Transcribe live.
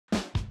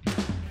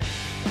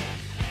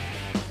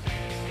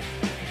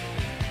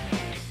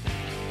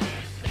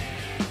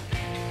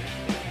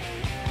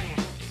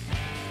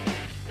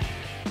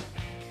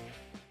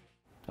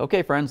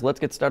Okay friends, let's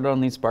get started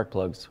on these spark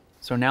plugs.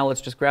 So now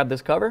let's just grab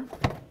this cover,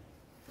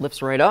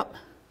 lifts right up,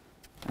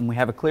 and we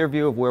have a clear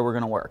view of where we're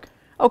going to work.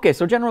 Okay,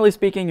 so generally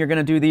speaking, you're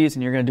going to do these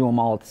and you're going to do them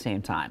all at the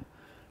same time.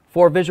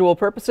 For visual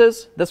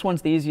purposes, this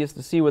one's the easiest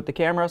to see with the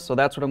camera, so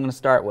that's what I'm going to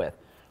start with.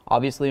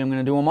 Obviously I'm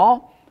going to do them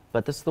all,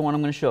 but this is the one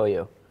I'm going to show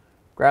you.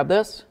 Grab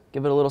this,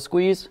 give it a little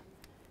squeeze,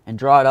 and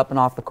draw it up and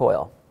off the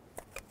coil.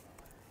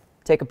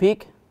 Take a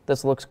peek,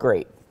 this looks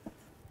great.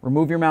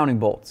 Remove your mounting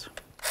bolts.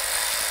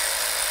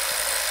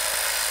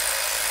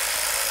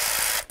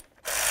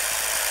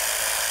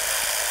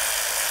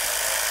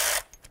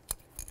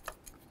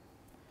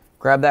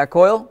 Grab that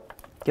coil,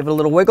 give it a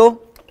little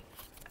wiggle,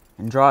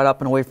 and draw it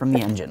up and away from the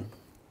engine.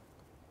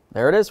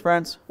 There it is,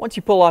 friends. Once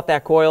you pull off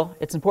that coil,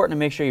 it's important to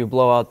make sure you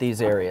blow out these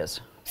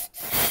areas.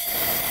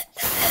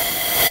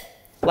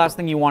 Last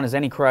thing you want is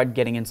any crud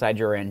getting inside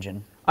your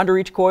engine. Under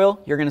each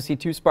coil, you're going to see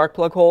 2 spark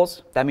plug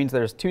holes. That means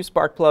there's 2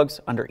 spark plugs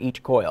under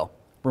each coil.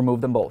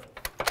 Remove them both.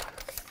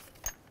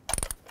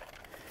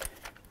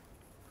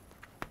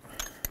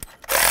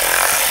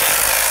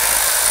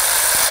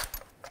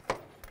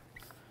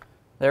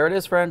 There it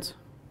is, friends.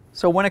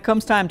 So when it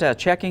comes time to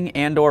checking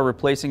and or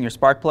replacing your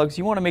spark plugs,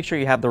 you want to make sure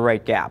you have the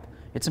right gap.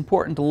 It's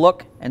important to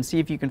look and see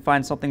if you can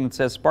find something that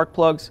says spark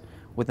plugs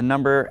with a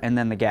number and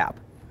then the gap.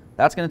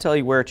 That's going to tell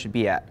you where it should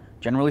be at.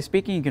 Generally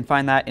speaking, you can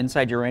find that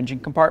inside your engine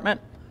compartment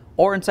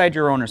or inside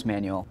your owner's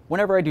manual.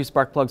 Whenever I do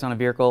spark plugs on a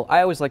vehicle,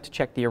 I always like to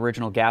check the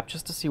original gap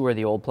just to see where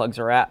the old plugs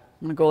are at.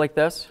 I'm going to go like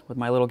this with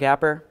my little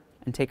gapper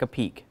and take a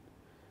peek.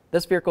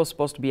 This vehicle is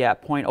supposed to be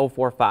at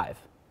 0.045.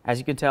 As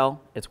you can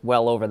tell, it's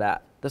well over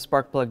that. This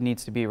spark plug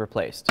needs to be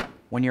replaced.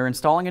 When you're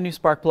installing a new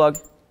spark plug,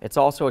 it's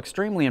also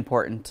extremely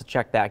important to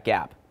check that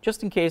gap,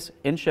 just in case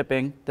in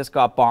shipping this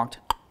got bonked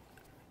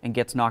and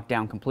gets knocked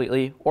down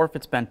completely, or if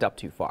it's bent up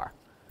too far.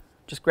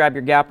 Just grab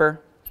your gapper,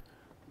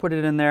 put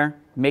it in there,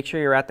 make sure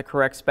you're at the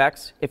correct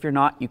specs. If you're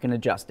not, you can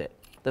adjust it.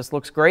 This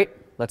looks great.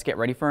 Let's get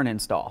ready for an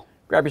install.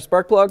 Grab your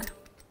spark plug,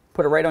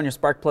 put it right on your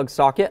spark plug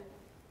socket,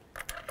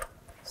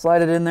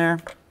 slide it in there.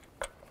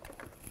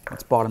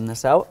 Let's bottom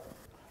this out.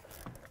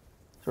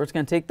 So we're just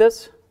going to take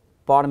this,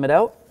 bottom it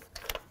out.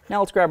 Now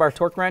let's grab our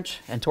torque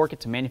wrench and torque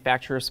it to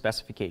manufacturer's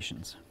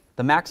specifications.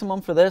 The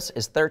maximum for this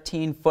is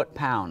 13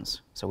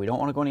 foot-pounds, so we don't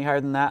want to go any higher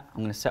than that.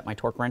 I'm going to set my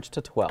torque wrench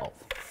to 12.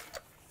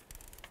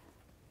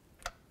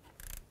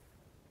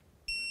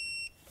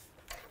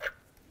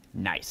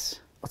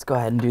 Nice. Let's go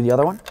ahead and do the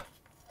other one.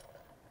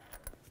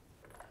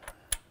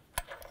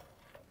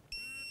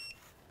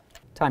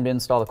 Time to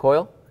install the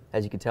coil.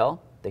 As you can tell,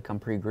 they come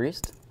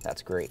pre-greased.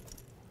 That's great.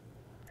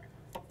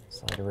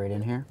 Slide it right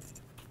in here.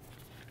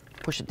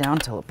 Push it down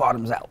until it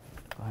bottoms out.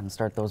 Go ahead and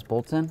start those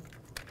bolts in.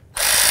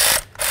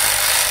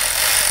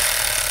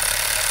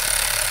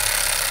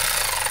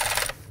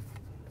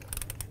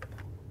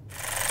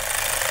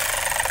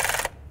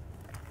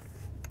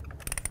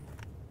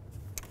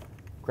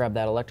 Grab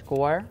that electrical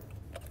wire.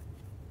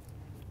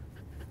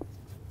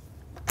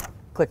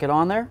 Click it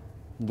on there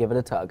and give it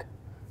a tug.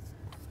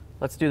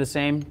 Let's do the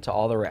same to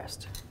all the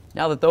rest.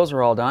 Now that those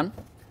are all done,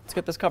 let's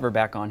get this cover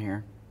back on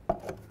here.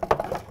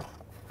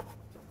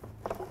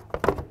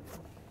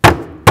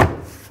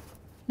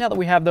 Now that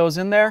we have those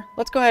in there,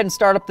 let's go ahead and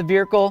start up the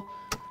vehicle.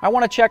 I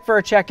want to check for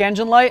a check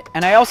engine light,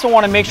 and I also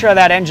want to make sure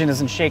that engine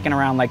isn't shaking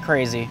around like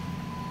crazy.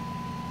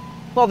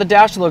 Well, the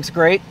dash looks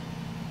great.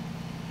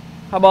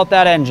 How about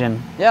that engine?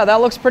 Yeah,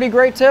 that looks pretty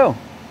great too.